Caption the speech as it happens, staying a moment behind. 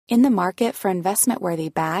In the market for investment-worthy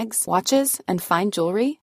bags, watches, and fine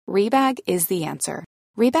jewelry, Rebag is the answer.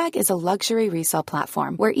 Rebag is a luxury resale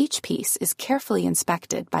platform where each piece is carefully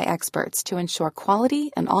inspected by experts to ensure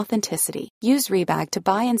quality and authenticity. Use Rebag to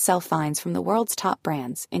buy and sell finds from the world's top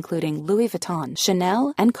brands, including Louis Vuitton,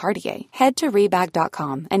 Chanel, and Cartier. Head to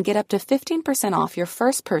Rebag.com and get up to 15% off your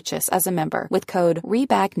first purchase as a member with code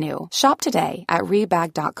REBAGNEW. Shop today at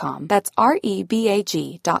Rebag.com. That's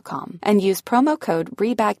REBAG.com. And use promo code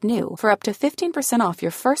REBAGNEW for up to 15% off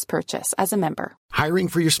your first purchase as a member. Hiring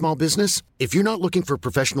for your small business? If you're not looking for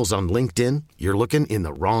professionals on LinkedIn, you're looking in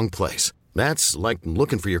the wrong place. That's like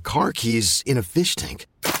looking for your car keys in a fish tank.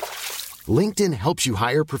 LinkedIn helps you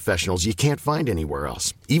hire professionals you can't find anywhere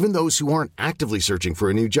else, even those who aren't actively searching for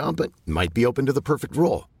a new job but might be open to the perfect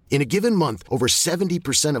role. In a given month, over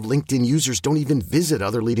 70% of LinkedIn users don't even visit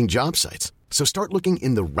other leading job sites. So start looking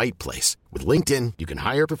in the right place. With LinkedIn, you can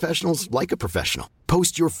hire professionals like a professional.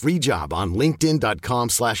 Post your free job on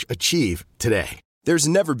linkedin.com/achieve today. There's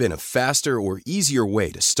never been a faster or easier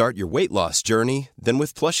way to start your weight loss journey than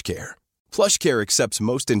with PlushCare. PlushCare accepts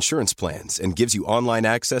most insurance plans and gives you online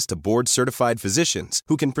access to board-certified physicians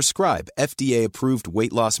who can prescribe FDA-approved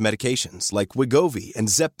weight loss medications like Wegovy and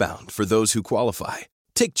Zepbound for those who qualify.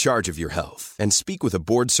 Take charge of your health and speak with a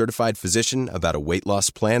board-certified physician about a weight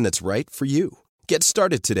loss plan that's right for you. Get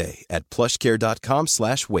started today at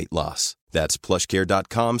plushcare.com/weight loss. That's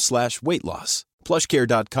plushcare.com/weight loss.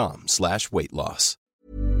 plushcare.com/weight loss.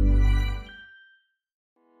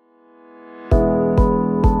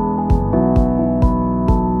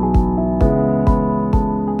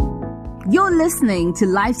 You're listening to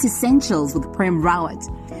Life's Essentials with Prem Rawat.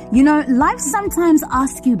 You know, life sometimes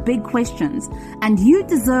asks you big questions, and you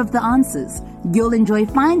deserve the answers. You'll enjoy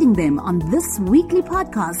finding them on this weekly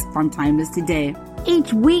podcast from Timeless Today.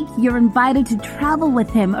 Each week, you're invited to travel with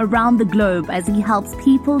him around the globe as he helps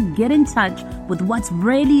people get in touch with what's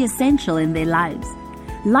really essential in their lives.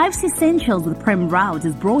 Life's Essentials with Prem Rawat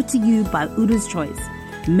is brought to you by Udo's Choice,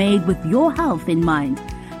 made with your health in mind.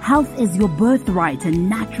 Health is your birthright and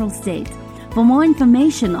natural state. For more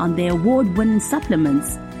information on their award-winning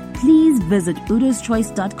supplements, please visit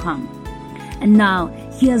udoschoice.com. And now,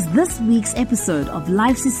 here's this week's episode of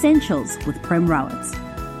Life's Essentials with Prem Rawat.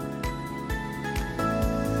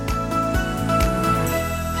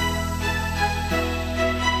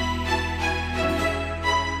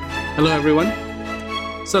 Hello, everyone.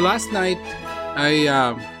 So last night,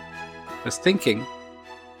 I was thinking,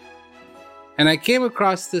 and I came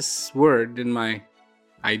across this word in my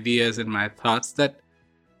ideas and my thoughts that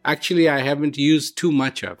actually I haven't used too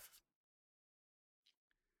much of.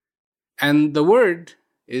 And the word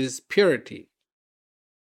is purity.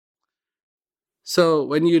 So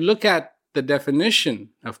when you look at the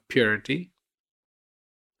definition of purity,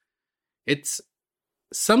 it's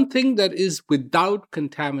something that is without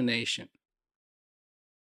contamination.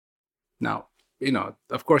 Now,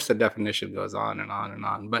 of course the definition goes on and on and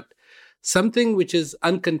on, but something which is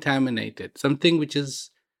uncontaminated, something which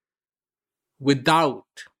is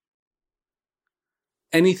without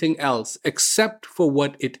anything else except for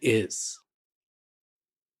what it is.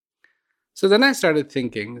 So then I started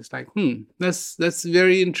thinking, it's like, that's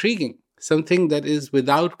very intriguing. Something that is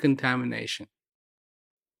without contamination.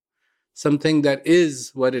 Something that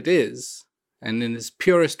is what it is and in its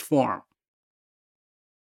purest form.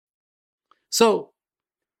 So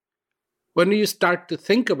when you start to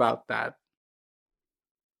think about that,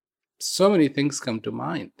 so many things come to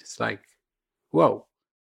mind. It's like, whoa,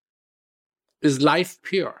 is life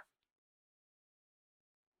pure?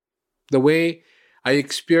 The way I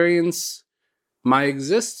experience my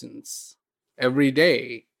existence every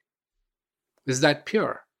day, is that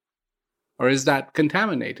pure? Or is that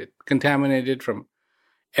contaminated? Contaminated from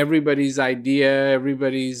everybody's idea,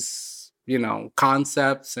 everybody's,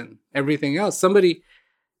 concepts and everything else. Somebody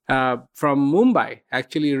from Mumbai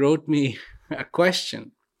actually wrote me a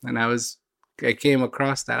question, and I came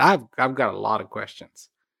across that. I've got a lot of questions,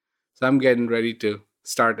 so I'm getting ready to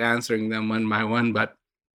start answering them one by one. But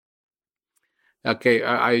okay,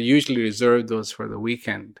 I usually reserve those for the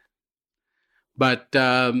weekend. But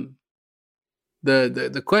the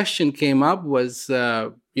question came up was,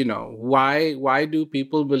 why do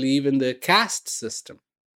people believe in the caste system?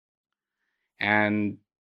 And,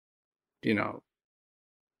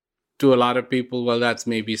 to a lot of people, well, that's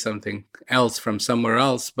maybe something else from somewhere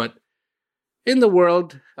else. But in the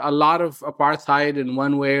world, a lot of apartheid in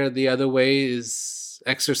one way or the other way is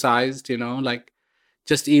exercised, like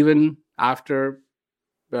just even after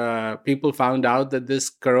people found out that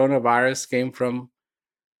this coronavirus came from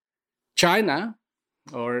China,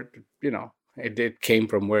 or, it came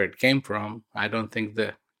from where it came from. I don't think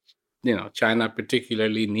the China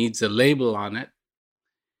particularly needs a label on it.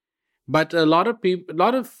 But a lot of people, a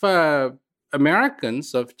lot of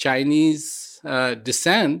Americans of Chinese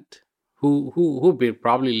descent who've been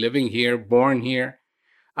probably living here, born here,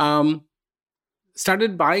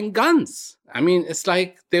 started buying guns. I mean, it's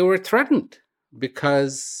like they were threatened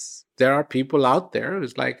because there are people out there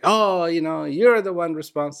who's like, oh, you're the one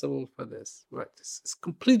responsible for this. But it's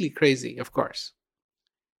completely crazy, of course.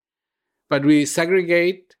 But we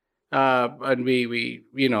segregate and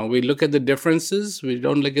we look at the differences. We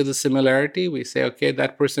don't look at the similarity. We say, okay,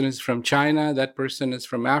 that person is from China. That person is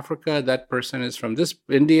from Africa. That person is from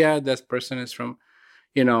India. That person is from,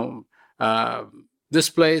 this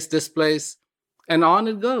place. And on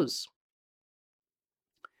it goes.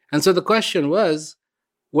 And so the question was,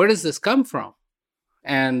 where does this come from?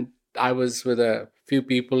 And I was with a few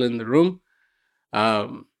people in the room,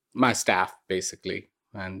 my staff, basically.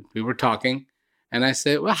 And we were talking. And I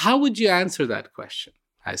said, well, how would you answer that question?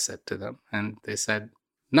 I said to them. And they said,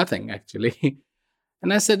 nothing, actually.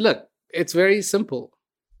 And I said, look, it's very simple.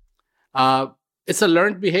 It's a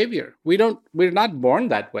learned behavior. We're not born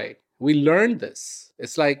that way. We learn this.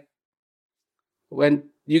 It's like when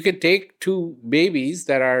you can take two babies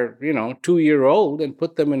that are, 2-year-old and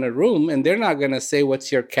put them in a room, and they're not going to say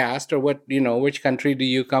what's your caste or which country do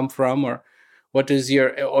you come from, or what is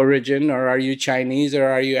your origin, or are you Chinese, or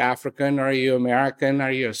are you African, or are you American,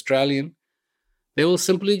 are you Australian? They will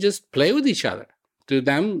simply just play with each other. To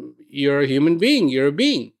them, you're a human being, you're a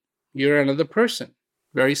being, you're another person,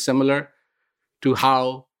 very similar to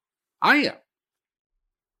how I am.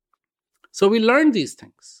 So we learn these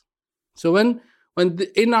things. So when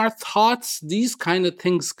in our thoughts these kind of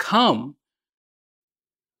things come,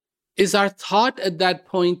 is our thought at that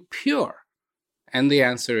point pure? And the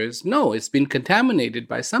answer is no, it's been contaminated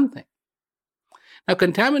by something. Now,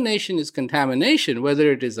 contamination is contamination,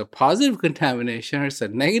 whether it is a positive contamination or it's a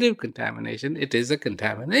negative contamination, it is a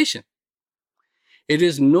contamination. It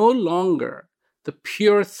is no longer the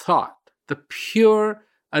pure thought, the pure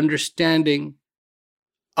understanding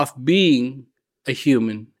of being a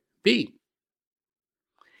human being.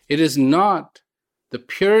 It is not the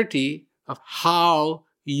purity of how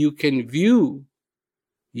you can view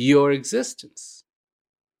your existence.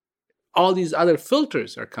 All these other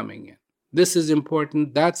filters are coming in. This is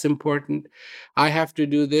important, that's important. I have to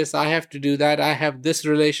do this, I have to do that. I have this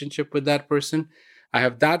relationship with that person. I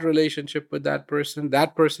have that relationship with that person.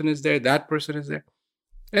 That person is there, that person is there.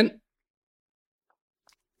 And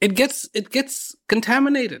it gets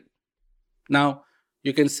contaminated. Now,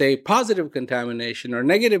 you can say positive contamination or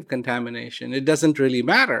negative contamination. It doesn't really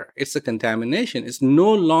matter. It's a contamination. It's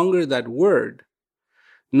no longer that word,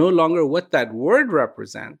 no longer what that word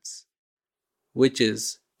represents, which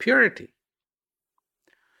is purity.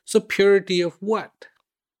 So purity of what?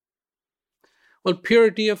 Well,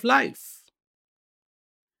 purity of life,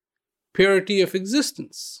 purity of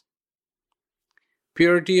existence,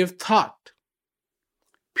 purity of thought,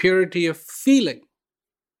 purity of feeling,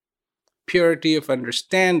 purity of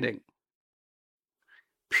understanding,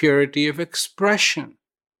 purity of expression,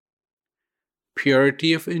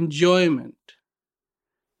 purity of enjoyment,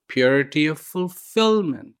 purity of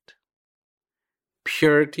fulfillment,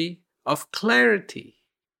 purity of clarity,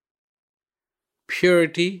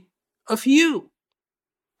 purity of you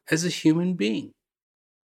as a human being.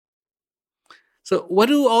 So what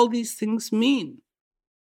do all these things mean?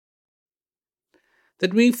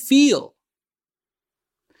 That we feel.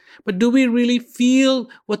 But do we really feel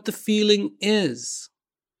what the feeling is?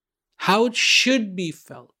 How it should be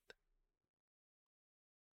felt?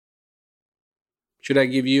 Should I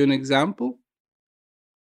give you an example?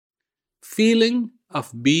 Feeling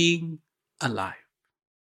of being alive.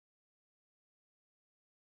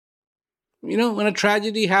 When a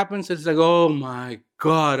tragedy happens, it's like, oh my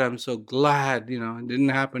God, I'm so glad, it didn't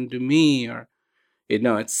happen to me. Or,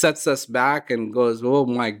 it sets us back and goes, oh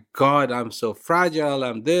my God, I'm so fragile,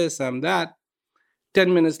 I'm this, I'm that.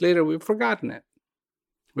 10 minutes later, we've forgotten it.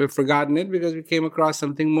 We've forgotten it because we came across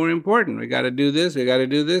something more important. We got to do this, we got to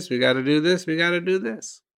do this, we got to do this, we got to do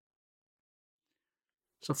this.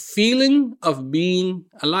 So feeling of being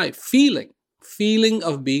alive, feeling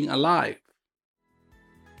of being alive.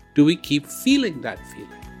 Do we keep feeling that feeling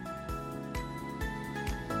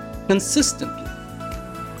consistently?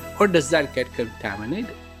 Or does that get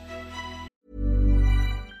contaminated?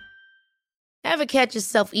 Ever catch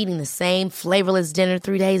yourself eating the same flavorless dinner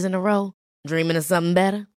 3 days in a row? Dreaming of something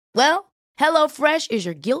better? Well, HelloFresh is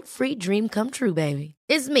your guilt-free dream come true, baby.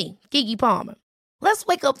 It's me, Keke Palmer. Let's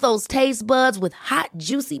wake up those taste buds with hot,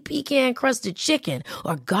 juicy pecan-crusted chicken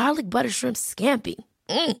or garlic butter shrimp scampi.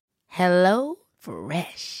 Hello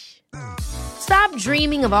Fresh. Stop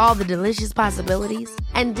dreaming of all the delicious possibilities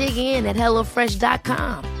and dig in at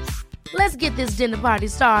HelloFresh.com. Let's get this dinner party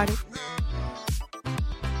started.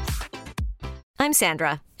 I'm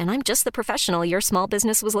Sandra, and I'm just the professional your small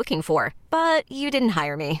business was looking for. But you didn't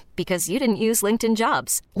hire me because you didn't use LinkedIn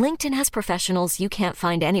Jobs. LinkedIn has professionals you can't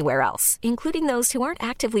find anywhere else, including those who aren't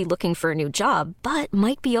actively looking for a new job, but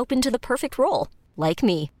might be open to the perfect role, like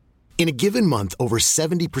me. In a given month, over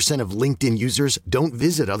 70% of LinkedIn users don't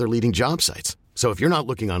visit other leading job sites. So if you're not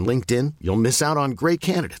looking on LinkedIn, you'll miss out on great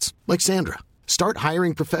candidates like Sandra. Start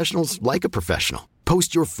hiring professionals like a professional.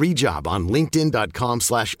 Post your free job on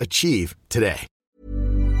linkedin.com/achieve today.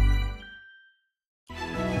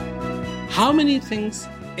 How many things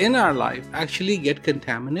in our life actually get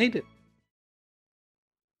contaminated?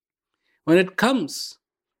 When it comes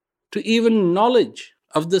to even knowledge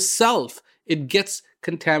of the self, it gets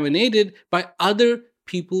contaminated by other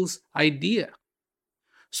people's idea.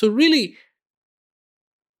 So really,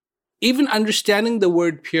 even understanding the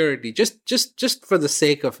word purity, just for the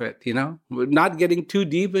sake of it, we're not getting too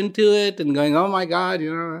deep into it and going, oh my God,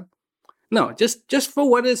 No, just for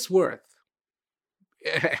what it's worth.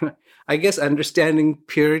 I guess understanding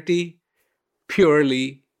purity,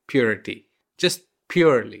 purely purity, just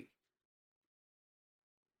purely.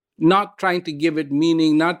 Not trying to give it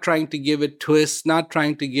meaning, not trying to give it twists, not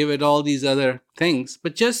trying to give it all these other things,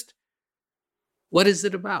 but just what is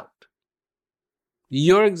it about?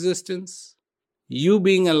 Your existence, you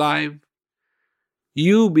being alive,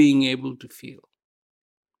 you being able to feel.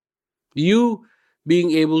 You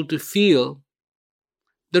being able to feel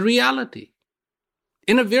the reality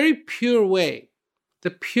in a very pure way,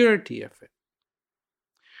 the purity of it.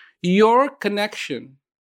 Your connection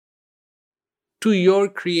to your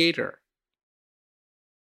Creator.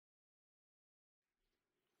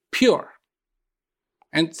 Pure.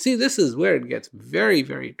 And see, this is where it gets very,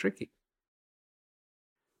 very tricky.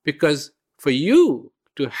 Because for you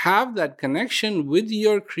to have that connection with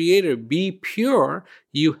your Creator be pure,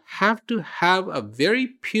 you have to have a very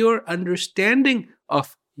pure understanding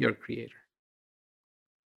of your Creator.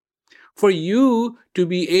 For you to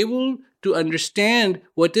be able to understand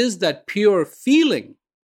what is that pure feeling,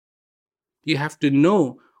 you have to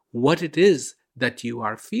know what it is that you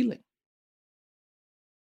are feeling.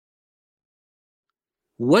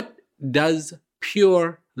 What does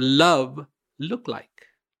pure love look like?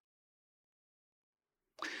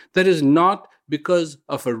 That is not because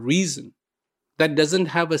of a reason. That doesn't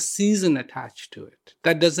have a season attached to it.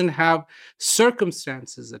 That doesn't have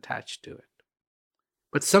circumstances attached to it.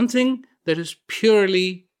 But something that is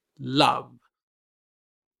purely love.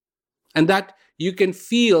 And that you can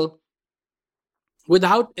feel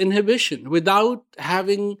without inhibition, without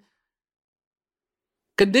having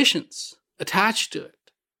conditions attached to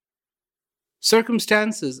it,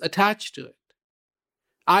 circumstances attached to it.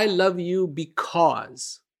 I love you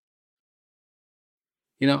because,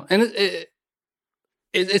 and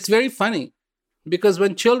it's very funny because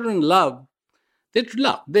when children love, they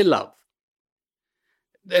love.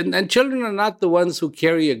 And children are not the ones who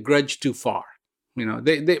carry a grudge too far.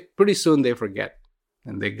 They pretty soon they forget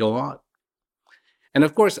and they go on. And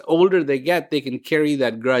of course, older they get, they can carry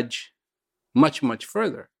that grudge much, much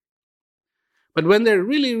further. But when they're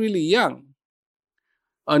really, really young,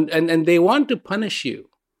 and they want to punish you,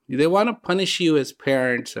 they want to punish you as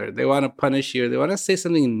parents, or they want to punish you, or they want to say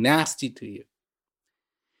something nasty to you.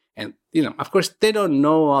 And, of course, they don't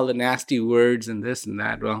know all the nasty words and this and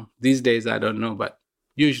that. Well, these days I don't know, but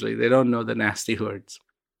usually they don't know the nasty words.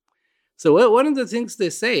 So one of the things they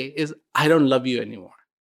say is, I don't love you anymore.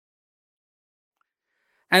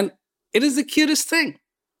 And it is the cutest thing.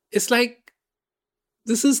 It's like,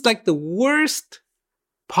 this is like the worst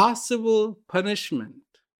possible punishment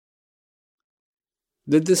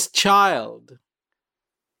that this child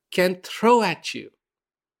can throw at you,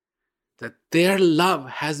 that their love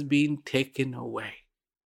has been taken away.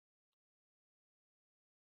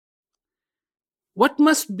 What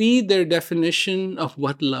must be their definition of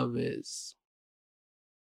what love is?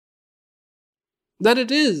 That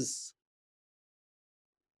it is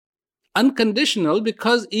unconditional,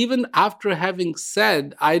 because even after having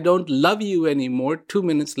said, I don't love you anymore, 2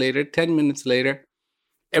 minutes later, 10 minutes later,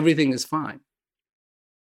 everything is fine.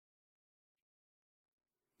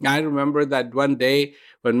 I remember that one day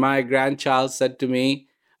when my grandchild said to me,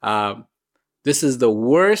 this is the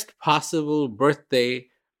worst possible birthday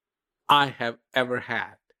I have ever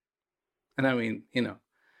had. And I mean,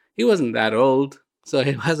 he wasn't that old. So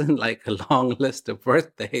it wasn't like a long list of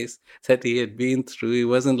birthdays that he had been through. He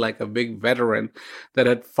wasn't like a big veteran that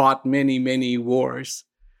had fought many, many wars.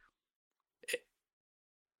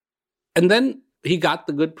 And then he got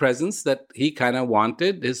the good presents that he kind of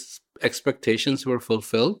wanted. His expectations were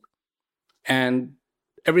fulfilled. And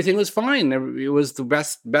everything was fine. It was the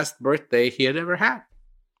best birthday he had ever had.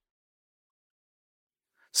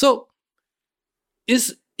 So,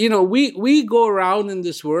 we go around in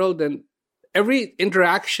this world, and every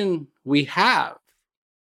interaction we have,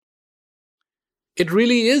 it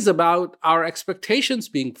really is about our expectations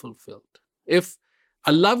being fulfilled. If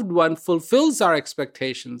a loved one fulfills our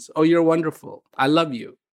expectations, oh, you're wonderful, I love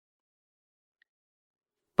you.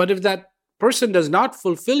 But if that person does not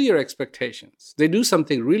fulfill your expectations, they do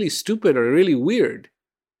something really stupid or really weird,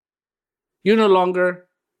 you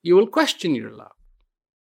will question your love.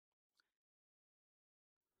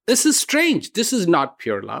 This is strange. This is not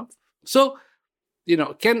pure love. So,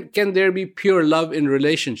 can there be pure love in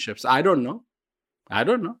relationships? I don't know.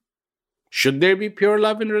 Should there be pure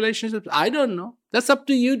love in relationships? I don't know. That's up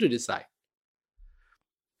to you to decide.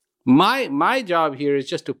 My job here is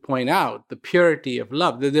just to point out the purity of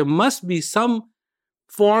love, that there must be some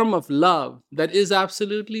form of love that is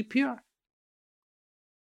absolutely pure.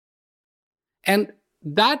 And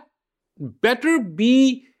that better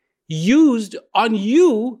be used on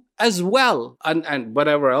you as well. And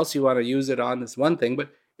whatever else you want to use it on is one thing,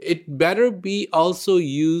 but it better be also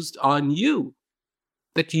used on you.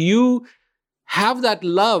 That you have that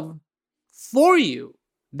love for you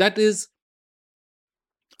that is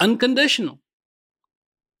unconditional.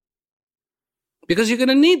 Because you're going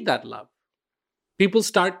to need that love. People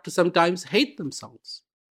start to sometimes hate themselves.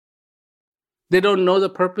 They don't know the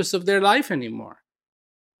purpose of their life anymore.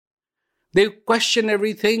 They question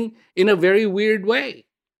everything in a very weird way.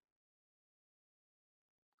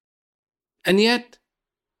 And yet,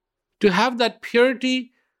 to have that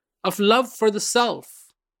purity of love for the self,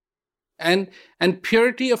 and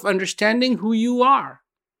purity of understanding who you are,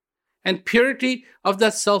 and purity of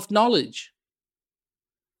that self-knowledge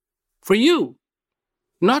for you,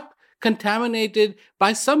 not contaminated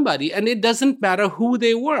by somebody, and it doesn't matter who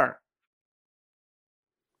they were,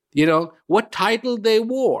 what title they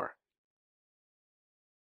wore.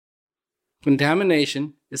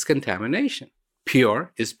 Contamination is contamination.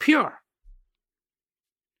 Pure is pure.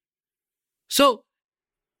 So,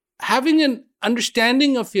 having an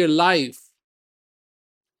understanding of your life,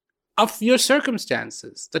 of your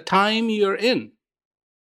circumstances, the time you're in,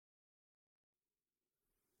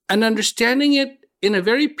 and understanding it in a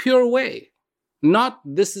very pure way, not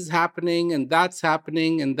this is happening and that's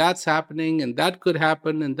happening and that's happening and that could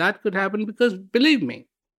happen and that could happen, because believe me,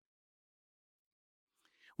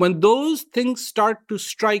 when those things start to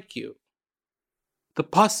strike you, the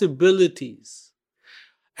possibilities,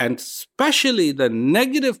 and especially the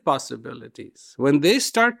negative possibilities, when they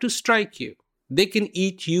start to strike you, they can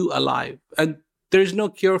eat you alive. And there's no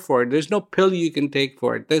cure for it. There's no pill you can take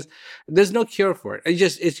for it. There's no cure for it.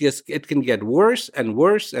 It can get worse and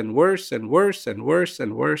worse and worse and worse and worse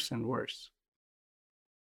and worse and worse.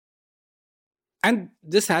 And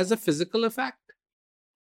this has a physical effect.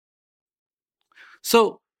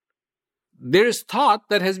 So there's thought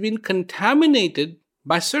that has been contaminated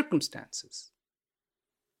by circumstances.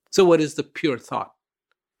 So what is the pure thought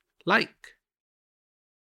like?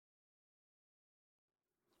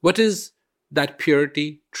 What is that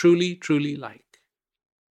purity truly, truly like?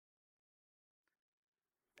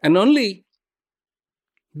 And only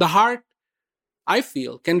the heart, I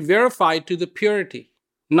feel, can verify to the purity,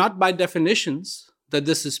 not by definitions that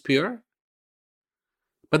this is pure,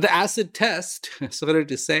 but the acid test, so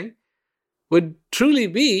to say, would truly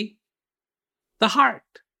be the heart.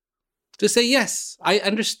 To say, yes, I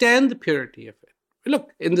understand the purity of it.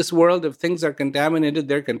 Look, in this world, if things are contaminated,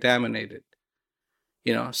 they're contaminated.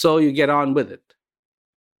 So you get on with it.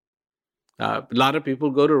 A lot of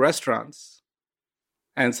people go to restaurants.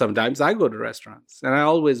 And sometimes I go to restaurants. And I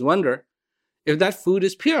always wonder if that food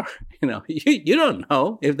is pure. You don't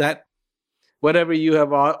know if that, whatever you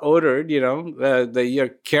have ordered, your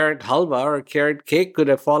carrot halwa or carrot cake could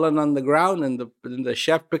have fallen on the ground and the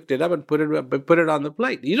chef picked it up and put it on the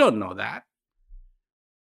plate. You don't know that.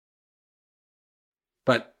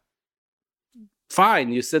 But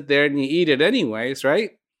fine, you sit there and you eat it anyways,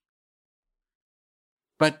 right?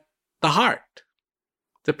 But the heart,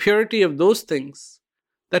 the purity of those things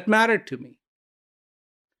that matter to me,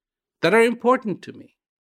 that are important to me,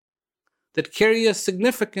 that carry a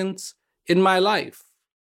significance in my life,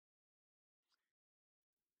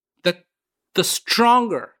 that the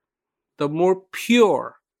stronger, the more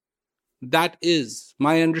pure that is,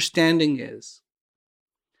 my understanding is,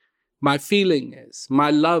 my feeling is, my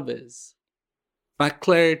love is, my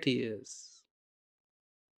clarity is.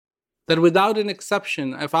 That without an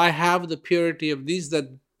exception, if I have the purity of these,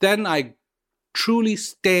 that then I truly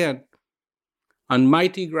stand on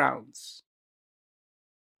mighty grounds.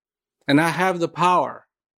 And I have the power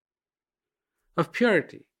of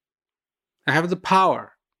purity. I have the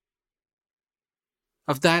power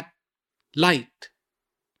of that light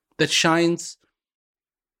that shines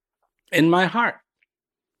in my heart,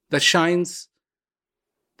 that shines,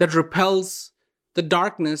 that repels the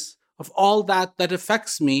darkness of all that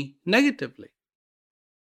affects me negatively.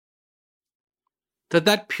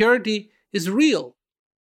 That purity is real.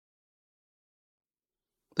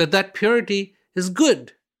 That purity is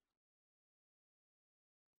good.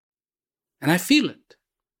 And I feel it.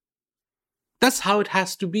 That's how it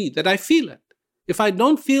has to be, that I feel it. If I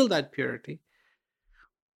don't feel that purity,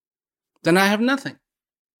 then I have nothing.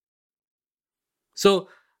 So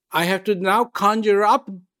I have to now conjure up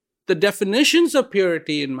the definitions of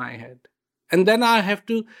purity in my head. And then I have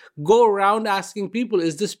to go around asking people,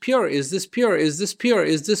 is this pure? Is this pure? Is this pure?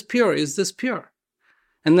 Is this pure? Is this pure?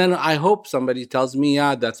 And then I hope somebody tells me,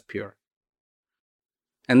 yeah, that's pure.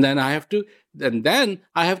 And then I have to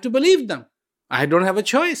believe them. I don't have a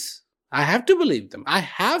choice. I have to believe them. I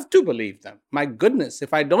have to believe them. My goodness,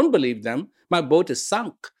 if I don't believe them, my boat is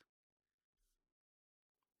sunk.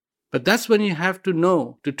 But that's when you have to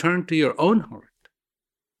know to turn to your own heart.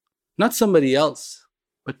 Not somebody else,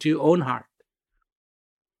 but to your own heart.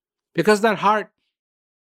 Because that heart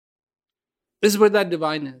is where that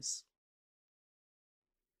divine is.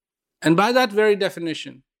 And by that very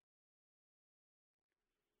definition,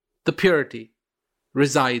 the purity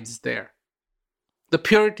resides there. The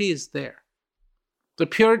purity is there. The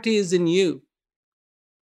purity is in you.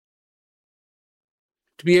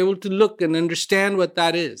 To be able to look and understand what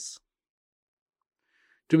that is.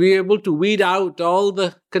 To be able to weed out all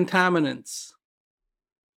the contaminants.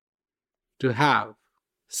 To have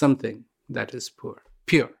something that is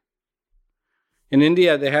pure. In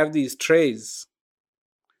India, they have these trays.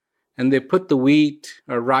 And they put the wheat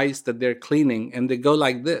or rice that they're cleaning, and they go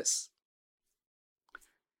like this.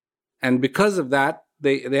 And because of that,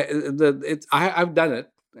 I've done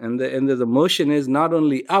it, and the motion is not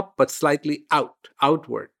only up but slightly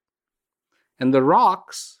outward. And the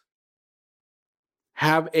rocks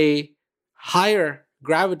have a higher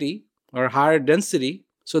gravity or higher density,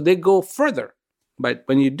 so they go further. But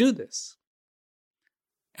when you do this,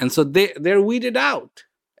 and so they're weeded out,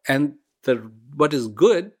 and what is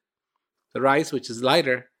good, the rice which is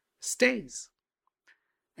lighter, stays.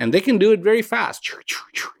 And they can do it very fast.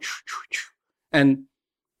 And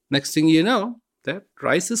next thing you know, that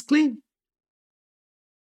rice is clean.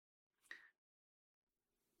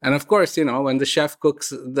 And of course, when the chef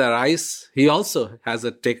cooks the rice, he also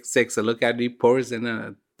takes a look at it. He pours in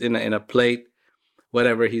a plate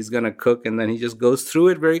whatever he's going to cook, and then he just goes through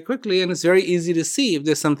it very quickly. And it's very easy to see if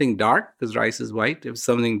there's something dark, because rice is white. If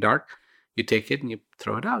something dark, you take it and you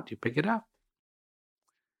throw it out. You pick it up.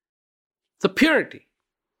 The purity.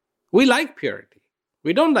 We like purity.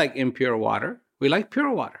 We don't like impure water. We like pure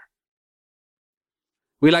water.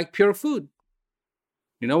 We like pure food.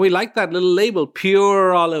 We like that little label,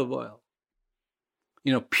 pure olive oil.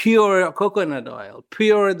 Pure coconut oil,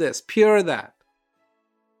 pure this, pure that.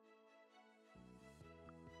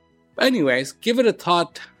 But anyways, give it a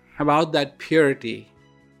thought about that purity,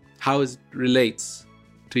 how it relates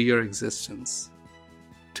to your existence,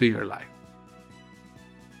 to your life.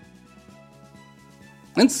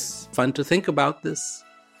 It's fun to think about this.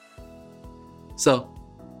 So,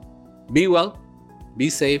 be well, be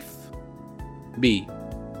safe, be.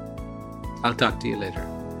 I'll talk to you later.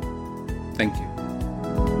 Thank you.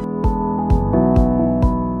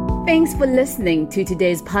 Thanks for listening to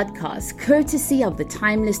today's podcast, courtesy of the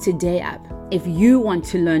Timeless Today app. If you want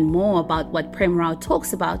to learn more about what Prem Rao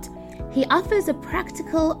talks about, he offers a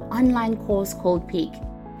practical online course called Peak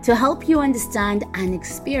to help you understand and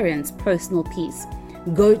experience personal peace.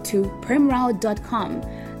 Go to premrao.com,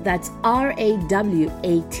 that's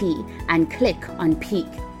RAWAT, and click on Peak.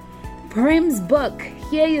 Prem's book,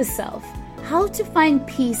 Hear Yourself, How to Find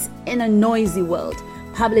Peace in a Noisy World,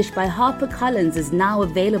 published by HarperCollins, is now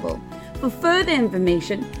available. For further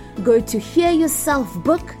information, go to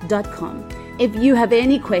hearyourselfbook.com. If you have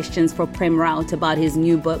any questions for Prem Rao about his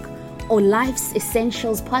new book or Life's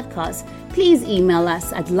Essentials podcast, please email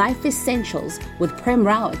us at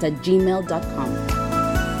lifeessentialswithpremrao@gmail.com.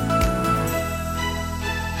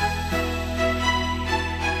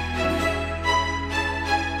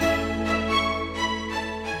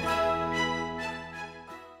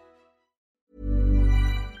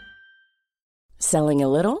 Selling a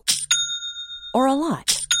little or a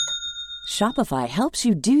lot? Shopify helps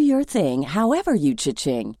you do your thing however you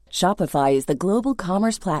cha-ching. Shopify is the global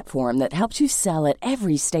commerce platform that helps you sell at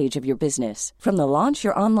every stage of your business. From the launch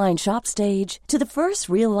your online shop stage to the first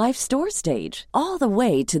real-life store stage, all the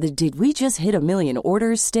way to the did we just hit a million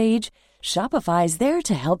orders stage. Shopify is there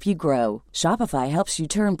to help you grow. Shopify helps you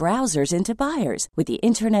turn browsers into buyers with the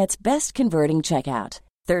internet's best converting checkout.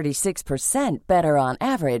 36% better on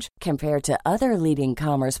average compared to other leading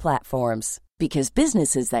commerce platforms. Because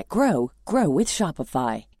businesses that grow, grow with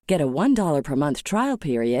Shopify. Get a $1 per month trial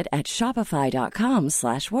period at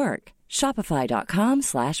shopify.com/work.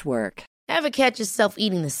 Shopify.com/work. Ever catch yourself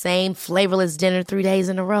eating the same flavorless dinner 3 days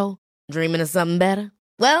in a row? Dreaming of something better?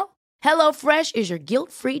 Well, HelloFresh is your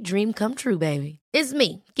guilt-free dream come true, baby. It's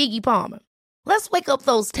me, Keke Palmer. Let's wake up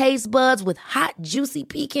those taste buds with hot, juicy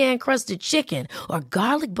pecan-crusted chicken or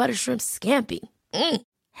garlic butter shrimp scampi.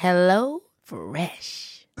 HelloFresh.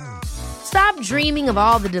 Stop dreaming of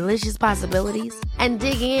all the delicious possibilities and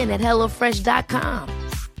dig in at HelloFresh.com.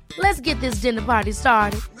 Let's get this dinner party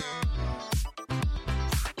started.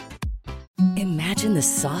 Imagine the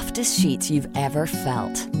softest sheets you've ever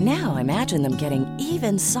felt. Now imagine them getting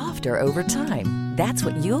even softer over time. That's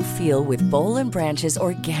what you'll feel with Boll & Branch's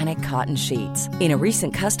organic cotton sheets. In a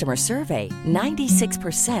recent customer survey,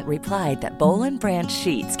 96% replied that Boll & Branch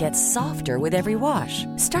sheets get softer with every wash.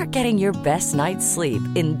 Start getting your best night's sleep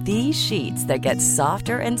in these sheets that get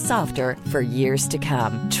softer and softer for years to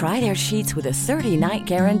come. Try their sheets with a 30-night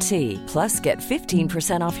guarantee. Plus, get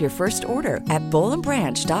 15% off your first order at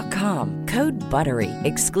bollandbranch.com. Code BUTTERY.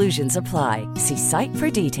 Exclusions apply. See site for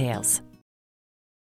details.